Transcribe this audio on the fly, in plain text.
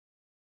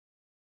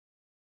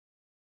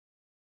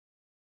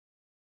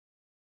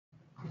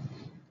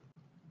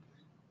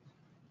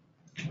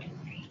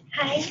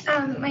Hi,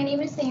 my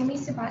name is Naomi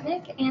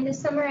Subotnick, and this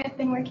summer I've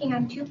been working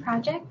on two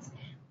projects,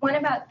 one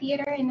about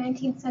theater in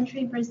 19th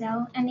century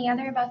Brazil and the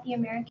other about the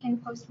American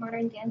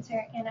postmodern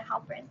dancer Anna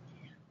Halprin.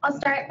 I'll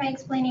start by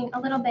explaining a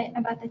little bit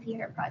about the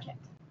theater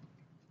project.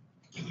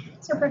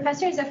 So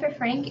Professor Zephyr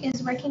Frank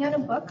is working on a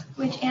book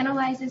which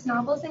analyzes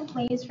novels and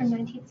plays from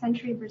 19th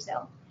century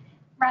Brazil.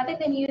 Rather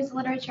than use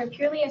literature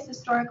purely as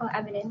historical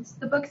evidence,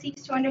 the book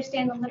seeks to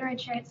understand the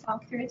literature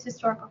itself through its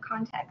historical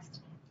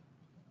context.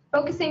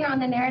 Focusing on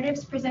the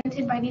narratives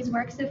presented by these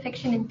works of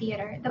fiction and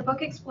theater, the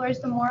book explores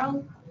the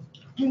moral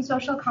and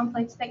social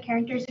conflicts that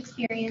characters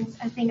experience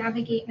as they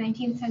navigate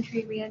 19th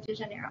century Rio de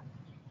Janeiro.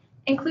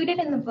 Included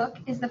in the book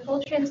is the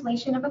full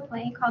translation of a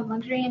play called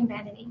Luxury and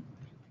Vanity.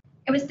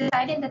 It was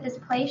decided that this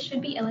play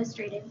should be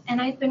illustrated,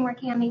 and I've been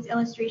working on these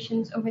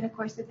illustrations over the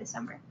course of the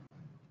summer.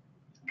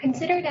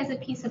 Considered as a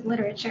piece of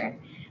literature,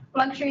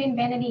 Luxury and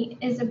Vanity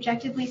is,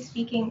 objectively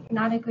speaking,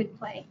 not a good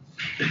play.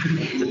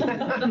 Taking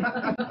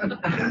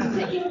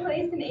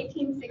place in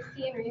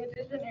 1860 in Rio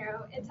de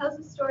Janeiro, it tells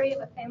the story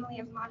of a family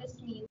of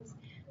modest means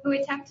who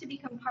attempt to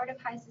become part of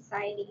high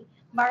society,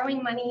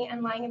 borrowing money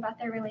and lying about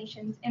their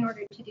relations in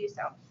order to do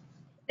so.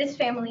 This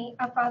family,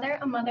 a father,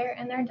 a mother,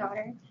 and their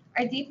daughter,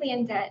 are deeply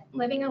in debt,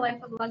 living a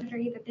life of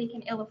luxury that they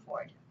can ill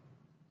afford.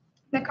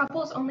 The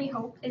couple's only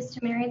hope is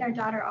to marry their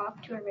daughter off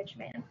to a rich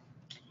man.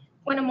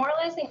 When a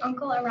moralizing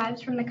uncle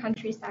arrives from the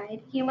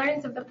countryside, he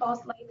learns of the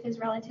false life his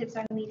relatives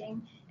are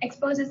leading,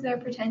 exposes their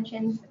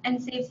pretensions, and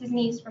saves his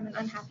niece from an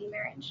unhappy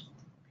marriage.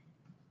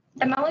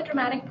 The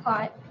melodramatic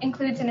plot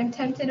includes an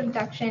attempted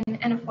abduction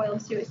and a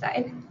foiled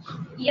suicide.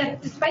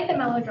 Yet, despite the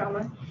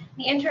melodrama,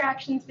 the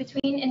interactions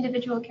between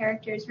individual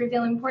characters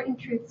reveal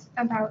important truths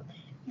about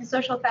the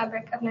social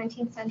fabric of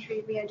 19th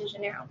century Rio de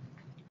Janeiro.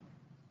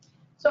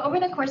 So over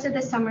the course of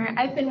the summer,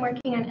 I've been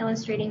working on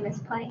illustrating this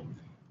play.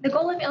 The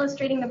goal of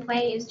illustrating the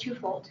play is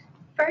twofold.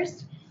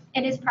 First,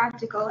 it is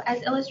practical,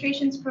 as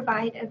illustrations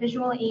provide a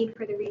visual aid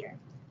for the reader.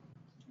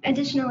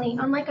 Additionally,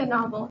 unlike a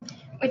novel,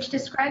 which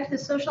describes the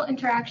social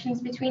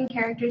interactions between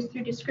characters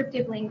through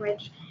descriptive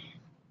language,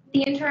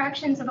 the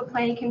interactions of a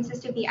play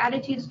consist of the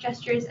attitudes,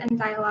 gestures, and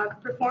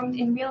dialogue performed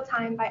in real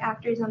time by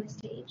actors on the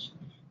stage.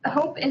 The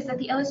hope is that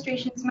the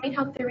illustrations might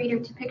help the reader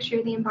to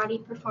picture the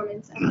embodied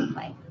performance of the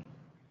play.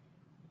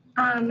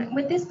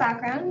 With this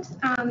background,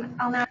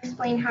 I'll now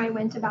explain how I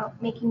went about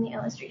making the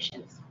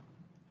illustrations.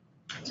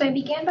 So I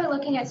began by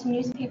looking at some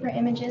newspaper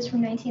images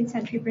from 19th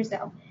century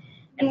Brazil,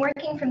 and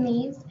working from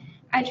these,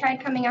 I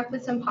tried coming up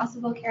with some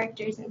possible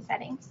characters and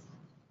settings.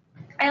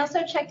 I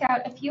also checked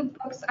out a few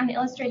books on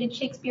illustrated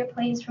Shakespeare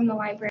plays from the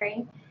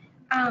library,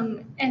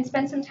 and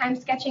spent some time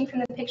sketching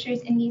from the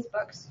pictures in these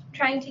books,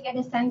 trying to get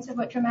a sense of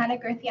what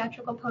dramatic or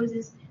theatrical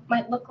poses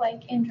might look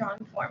like in drawn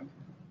form.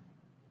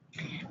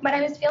 But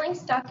I was feeling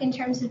stuck in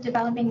terms of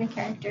developing the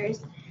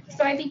characters,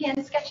 so I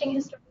began sketching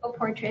historical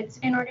portraits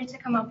in order to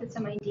come up with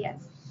some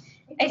ideas.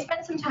 I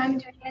spent some time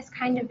doing this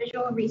kind of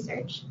visual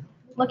research,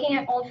 looking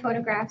at old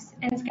photographs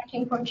and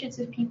sketching portraits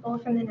of people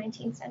from the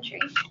 19th century.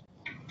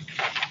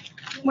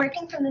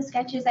 Working from the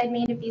sketches I'd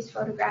made of these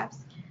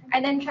photographs,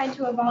 I then tried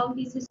to evolve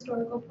these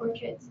historical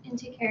portraits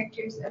into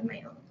characters of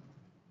my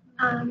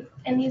own.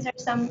 And these are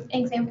some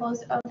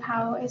examples of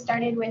how I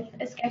started with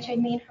a sketch I'd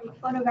made from a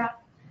photograph,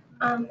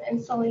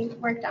 and slowly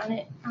worked on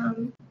it,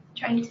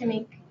 trying to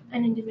make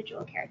an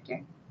individual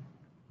character.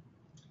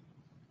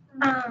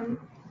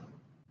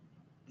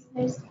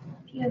 There's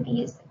a few of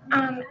these.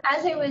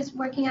 As I was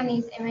working on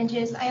these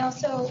images, I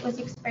also was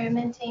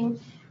experimenting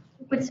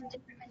with some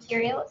different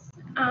materials,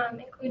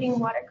 including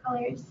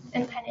watercolors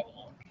and pen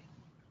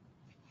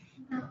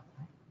and ink.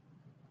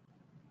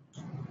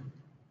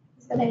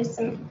 So there's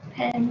some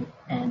pen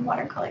and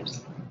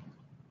watercolors.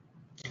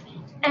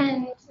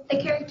 And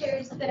the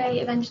characters that I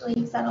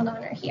eventually settled on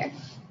are here.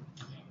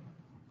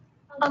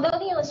 Although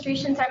the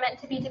illustrations are meant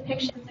to be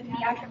depictions of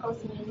theatrical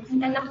scenes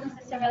and not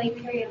necessarily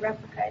period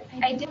replicas,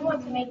 I did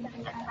want to make them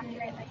as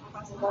accurate as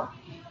possible.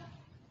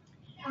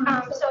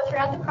 So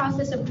throughout the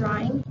process of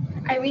drawing,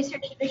 I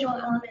researched visual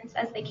elements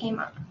as they came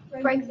up.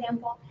 For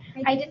example,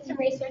 I did some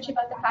research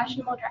about the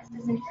fashionable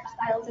dresses and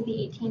hairstyles of the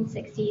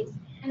 1860s,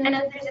 and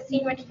as there's a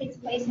scene which takes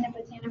place in a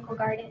botanical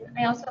garden,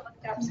 I also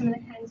looked up some of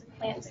the kinds of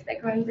plants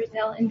that grow in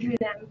Brazil and drew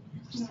them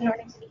just in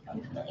order to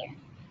become familiar.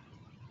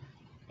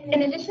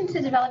 In addition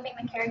to developing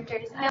the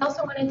characters, I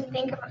also wanted to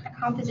think about the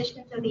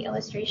compositions of the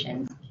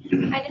illustrations.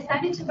 I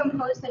decided to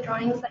compose the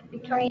drawings like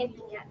Victorian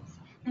vignettes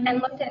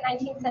and looked at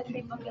 19th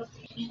century book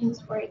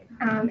illustrations for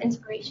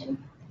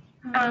inspiration.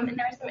 And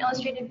there were some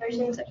illustrated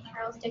versions of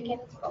Charles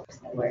Dickens' books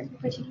that were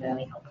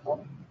particularly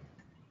helpful.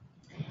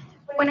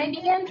 When I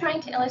began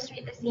trying to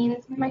illustrate the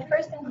scenes, my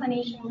first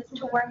inclination was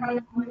to work on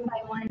them one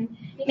by one,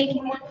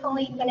 making one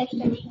fully finished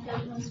and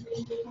detailed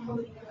illustration before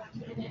we go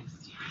on to the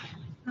next.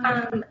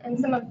 And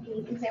some of the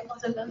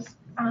examples of those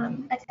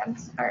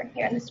attempts are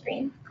here on the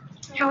screen.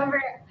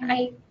 However,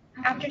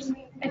 after some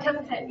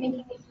attempts at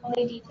making these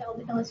fully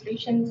detailed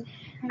illustrations,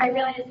 I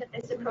realized that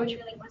this approach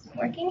really wasn't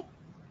working.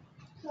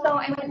 So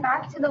I went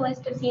back to the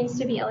list of scenes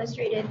to be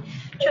illustrated,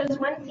 chose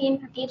one scene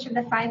from each of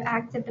the 5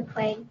 acts of the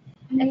play,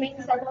 and made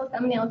several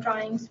thumbnail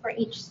drawings for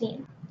each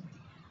scene.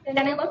 And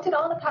then I looked at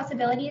all the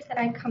possibilities that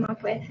I'd come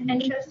up with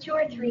and chose 2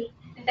 or 3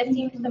 that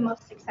seemed the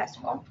most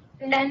successful.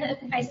 Then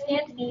I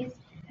scanned these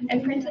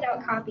and printed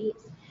out copies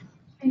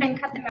and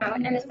cut them out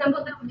and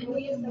assembled them and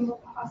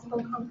reassembled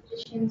possible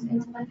compositions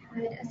until I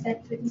had a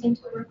set that seemed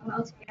to work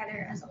well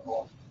together as a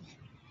whole.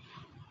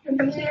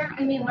 From here,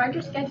 I made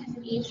larger sketches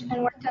of each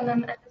and worked on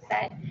them as a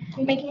set,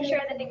 making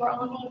sure that they were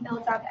all being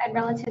built up at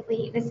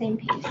relatively the same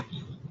pace.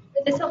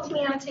 This helped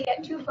me not to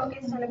get too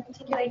focused on the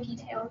particular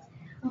details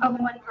of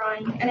one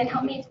drawing, and it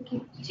helped me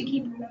to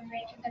keep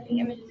remembering that the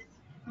images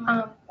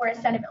were a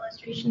set of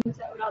illustrations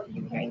that would all be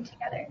appearing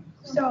together.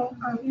 So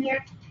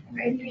here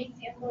are 3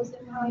 examples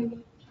of how I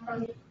moved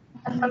from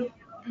a thumbnail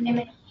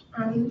image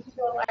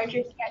to a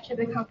larger sketch of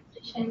the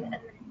composition, and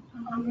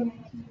then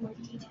more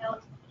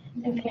detailed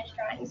and finished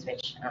drawings,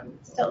 which I'm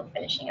still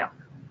finishing up.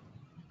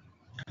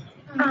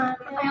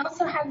 I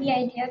also have the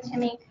idea to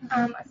make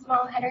a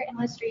small header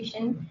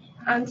illustration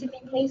to be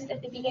placed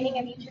at the beginning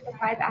of each of the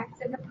 5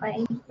 acts of the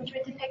play, which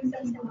would depict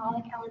some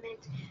symbolic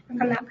element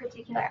from that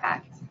particular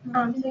act.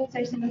 So these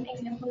are some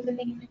examples of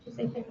the images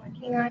I've been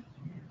working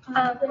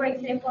on. For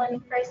example, in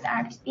the first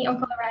act, the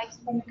uncle arrives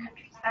from the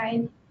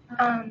countryside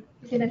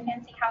to the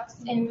fancy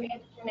house in Rio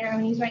de Janeiro,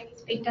 and he's wearing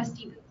these big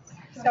dusty boots.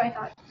 So I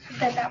thought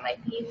that that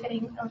might be a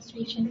fitting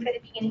illustration for the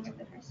beginning of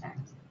the first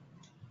act.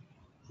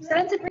 So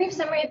that's a brief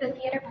summary of the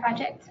theater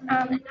project,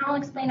 and now I'll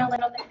explain a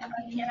little bit about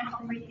the Anna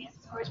Halprin Dance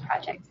Scores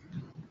project.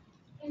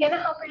 Anna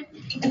Halprin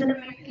is an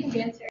American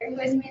dancer who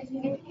has made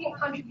significant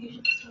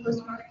contributions to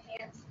postmodern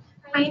dance,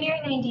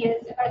 pioneering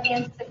ideas about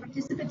dance as a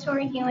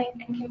participatory, healing,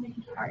 and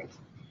community art.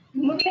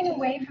 Moving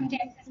away from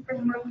dances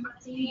performed on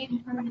stage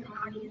in front of an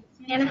audience,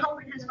 Anna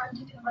Halprin has worked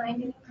to define a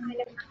new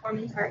kind of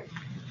performance art.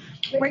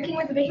 Working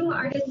with visual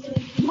artists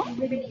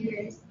over the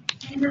years,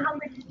 Anna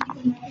Halprin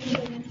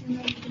has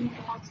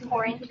become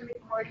scoring to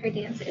record her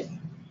dances.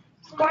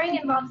 Scoring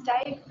involves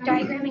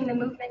diagramming the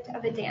movement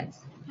of a dance.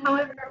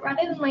 However,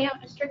 rather than lay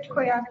out a strict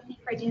choreography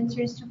for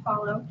dancers to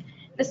follow,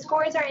 the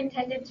scores are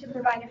intended to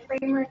provide a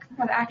framework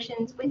of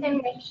actions within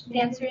which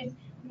dancers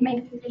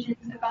make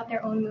decisions about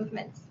their own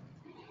movements.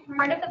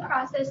 Part of the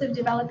process of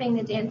developing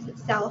the dance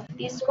itself,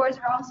 these scores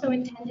are also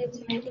intended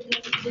to make the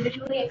dance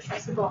visually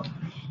accessible,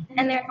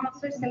 and they're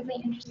also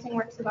simply interesting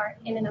works of art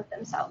in and of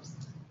themselves.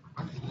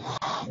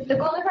 The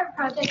goal of our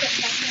project at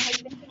CESTA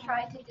has been to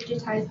try to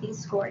digitize these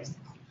scores.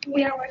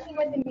 We are working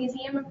with the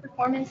Museum of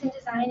Performance and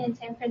Design in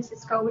San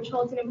Francisco, which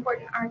holds an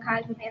important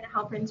archive of Anna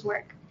Halprin's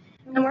work.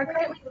 And we're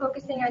currently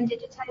focusing on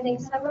digitizing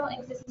several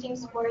existing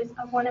scores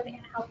of one of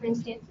Anna Halprin's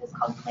dances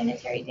called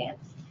Planetary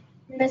Dance.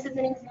 And this is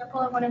an example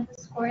of one of the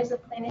scores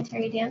of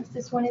Planetary Dance.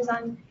 This one is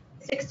on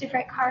 6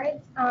 different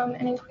cards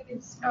and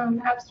includes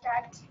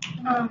abstract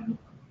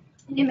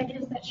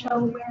images that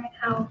show where and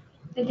how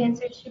the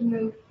dancers should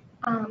move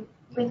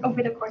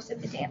over the course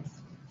of the dance.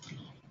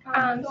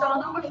 So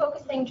although we're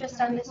focusing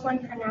just on this one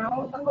for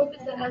now, the hope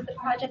is that as the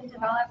project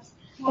develops,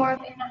 more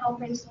of Anna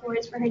Halprin's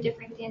scores for her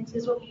different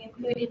dances will be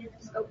included in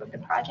the scope of the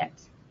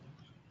project.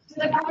 So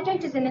the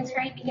project is in its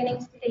very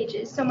beginning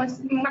stages, so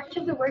much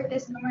of the work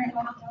this summer is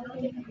about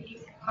developing a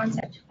basic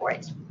concept for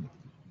it.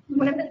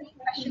 One of the main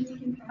questions we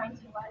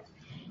confronted was,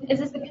 is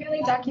this a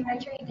purely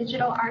documentary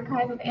digital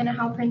archive of Anna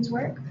Halprin's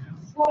work,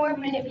 or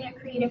might it be a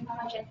creative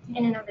project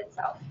in and of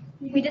itself?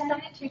 We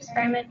decided to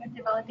experiment with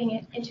developing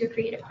it into a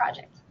creative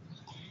project.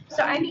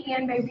 So I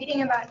began by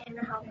reading about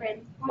Anna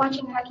Halprin,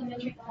 watching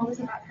documentary films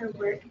about her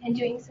work, and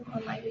doing some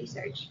online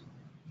research.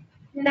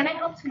 And then I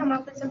helped come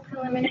up with some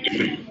preliminary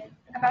ideas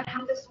about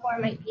how the score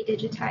might be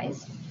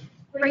digitized.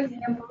 For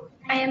example,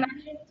 I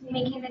imagined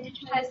making the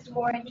digitized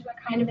score into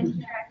a kind of an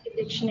interactive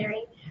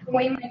dictionary,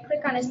 where you might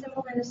click on a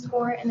symbol in the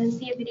score and then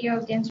see a video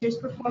of dancers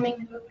performing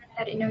the movement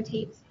that it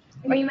notates.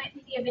 Or you might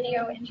see a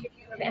video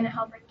interview of Anna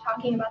Halprin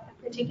talking about the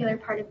particular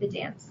part of the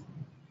dance.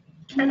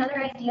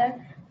 Another idea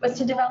was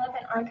to develop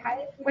an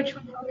archive which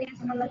would focus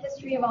on the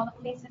history of all the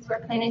places where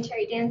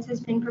planetary dance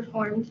has been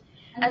performed,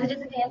 as it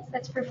is a dance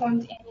that's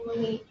performed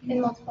annually in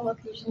multiple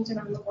locations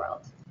around the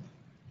world.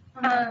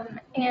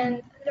 And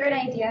the third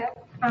idea,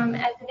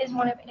 as it is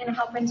one of Anna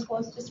Halprin's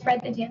goals to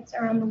spread the dance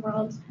around the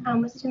world,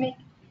 was to make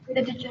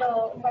the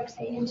digital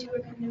website into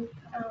a kind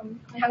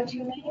of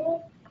how-to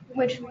manual,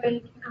 which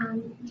would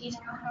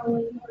detail how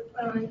one would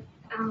put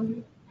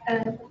on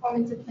the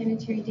performance of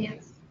planetary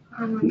dance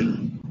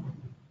online.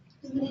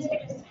 So these are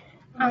just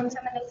some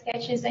of the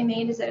sketches I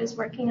made as I was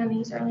working on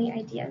these early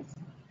ideas.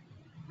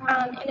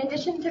 In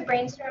addition to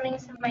brainstorming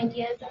some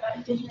ideas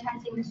about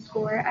digitizing the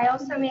score, I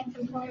also made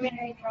some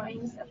preliminary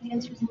drawings of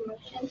dancers in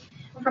motion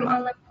from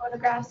online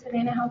photographs of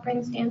Anna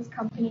Halprin's dance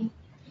company,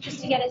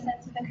 just to get a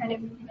sense of the kind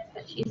of movement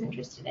that she's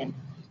interested in.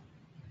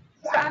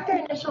 So after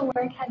initial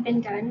work had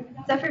been done,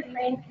 Zephyr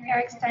Frame,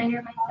 Eric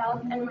Steiner,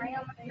 myself, and Mario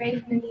Monterey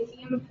from the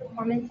Museum of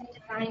Performance and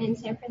Design in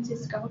San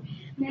Francisco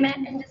met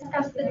and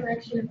discussed the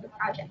direction of the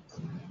project.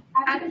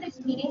 Out of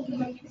this meeting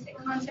came a basic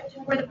concept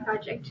for the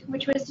project,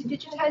 which was to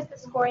digitize the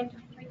score into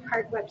a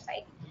 3-part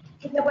website.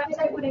 The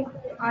website would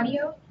include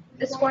audio,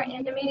 the score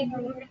animated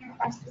moving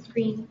across the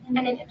screen, and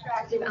an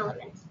interactive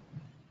element.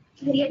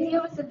 The idea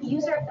was that the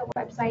user of the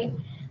website,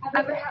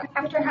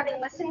 after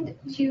having listened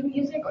to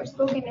music or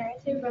spoken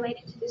narrative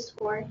related to the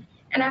score,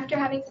 and after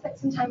having spent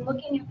some time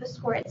looking at the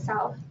score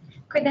itself,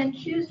 could then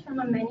choose from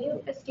a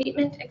menu a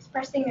statement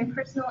expressing their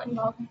personal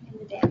involvement in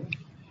the dance.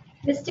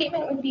 This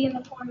statement would be in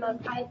the form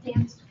of I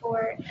danced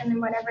for, and then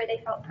whatever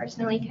they felt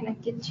personally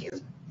connected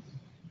to.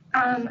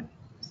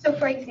 So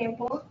for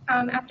example,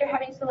 after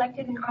having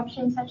selected an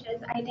option such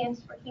as I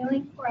dance for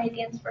healing or I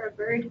dance for a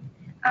bird,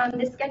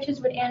 the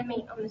sketches would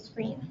animate on the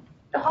screen.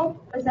 The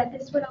hope was that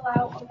this would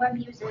allow a web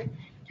user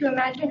to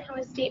imagine how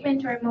a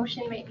statement or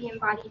emotion might be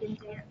embodied in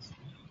dance,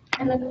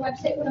 and that the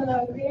website would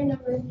allow a greater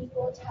number of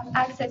people to have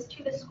access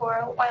to the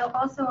score while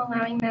also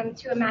allowing them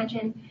to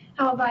imagine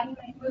how a body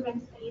might move in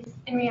space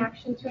in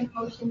reaction to an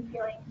emotion,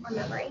 feeling, or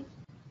memory.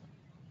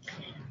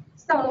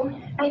 So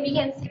I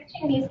began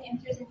sketching these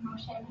dancers in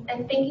motion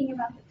and thinking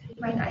about the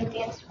frequent I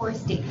danced for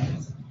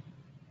statements.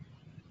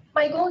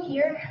 My goal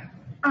here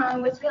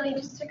was really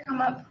just to come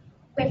up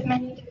with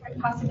many different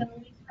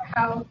possibilities for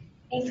how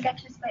these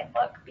sketches might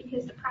look,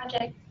 because the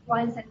project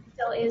was and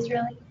still is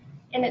really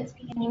in its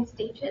beginning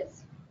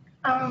stages.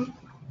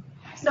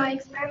 So I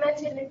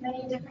experimented with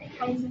many different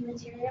kinds of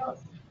materials.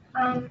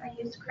 I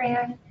used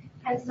crayon,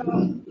 pencil,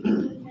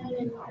 pen,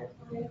 and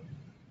watercolor.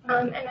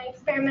 And I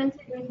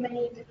experimented with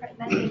many different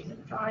methods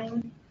of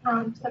drawing,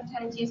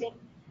 sometimes using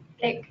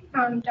thick,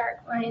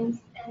 dark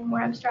lines and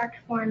more abstract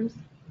forms,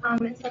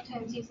 and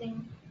sometimes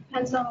using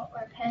pencil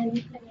or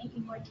pen and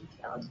making more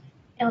detailed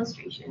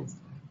illustrations.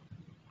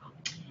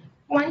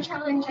 One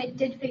challenge I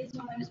did face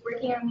while I was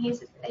working on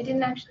these is that I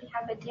didn't actually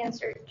have a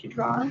dancer to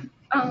draw.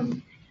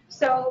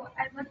 So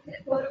I looked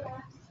at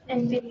photographs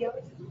and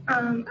videos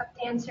of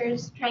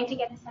dancers, trying to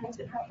get a sense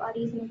of how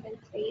bodies move in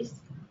space.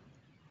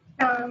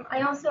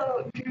 I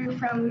also drew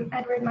from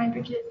Edward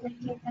Muybridge's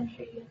 19th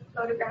century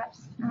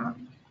photographs,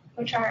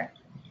 which are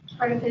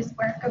part of his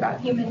work about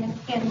human and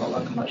animal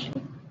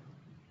locomotion.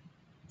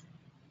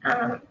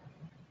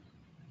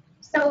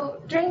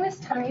 So during this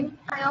time,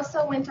 I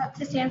also went up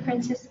to San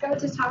Francisco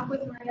to talk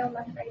with Mario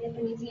Lefray at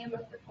the Museum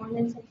of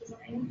Performance and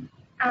Design,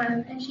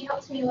 and she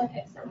helped me look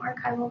at some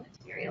archival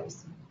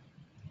materials.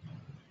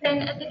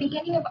 Then at the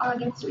beginning of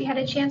August, we had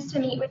a chance to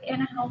meet with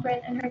Anna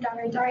Halprin and her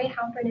daughter Daria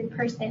Halprin in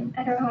person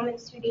at her home and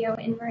studio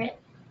in Marin.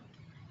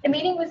 The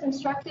meeting was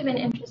instructive and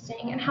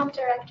interesting and helped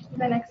direct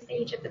the next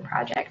stage of the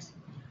project.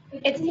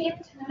 It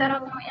seemed that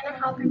although Anna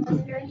Halprin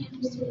was very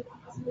interested in the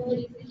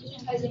possibilities of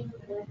digitizing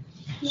her work,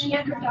 she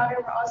and her daughter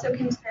were also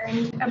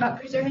concerned about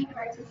preserving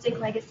her artistic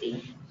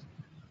legacy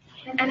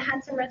and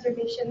had some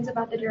reservations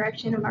about the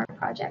direction of our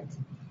project.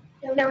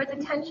 There was a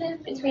tension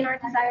between our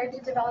desire to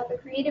develop a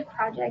creative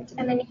project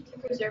and the need to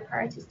preserve her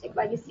artistic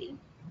legacy.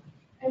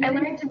 I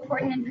learned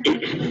important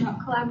information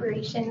about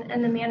collaboration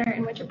and the manner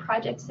in which a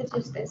project such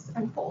as this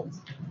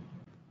unfolds.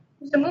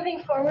 So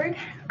moving forward,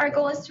 our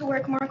goal is to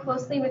work more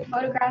closely with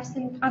photographs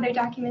and other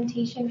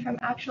documentation from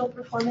actual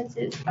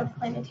performances of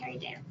planetary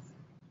dance.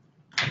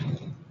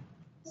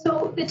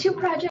 So the two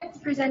projects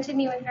presented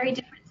me with very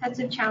different sets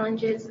of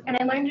challenges, and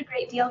I learned a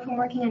great deal from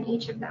working on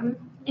each of them.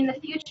 In the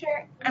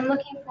future, I'm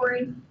looking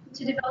forward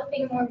to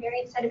developing a more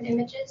varied set of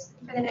images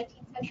for the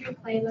 19th century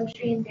play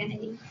Luxury and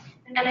Vanity,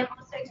 and I'm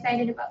also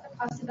excited about the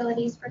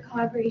possibilities for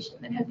collaboration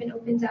that have been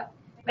opened up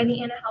by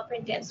the Anna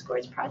Halprin Dance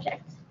Scores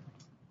project.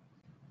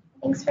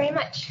 Thanks very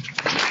much.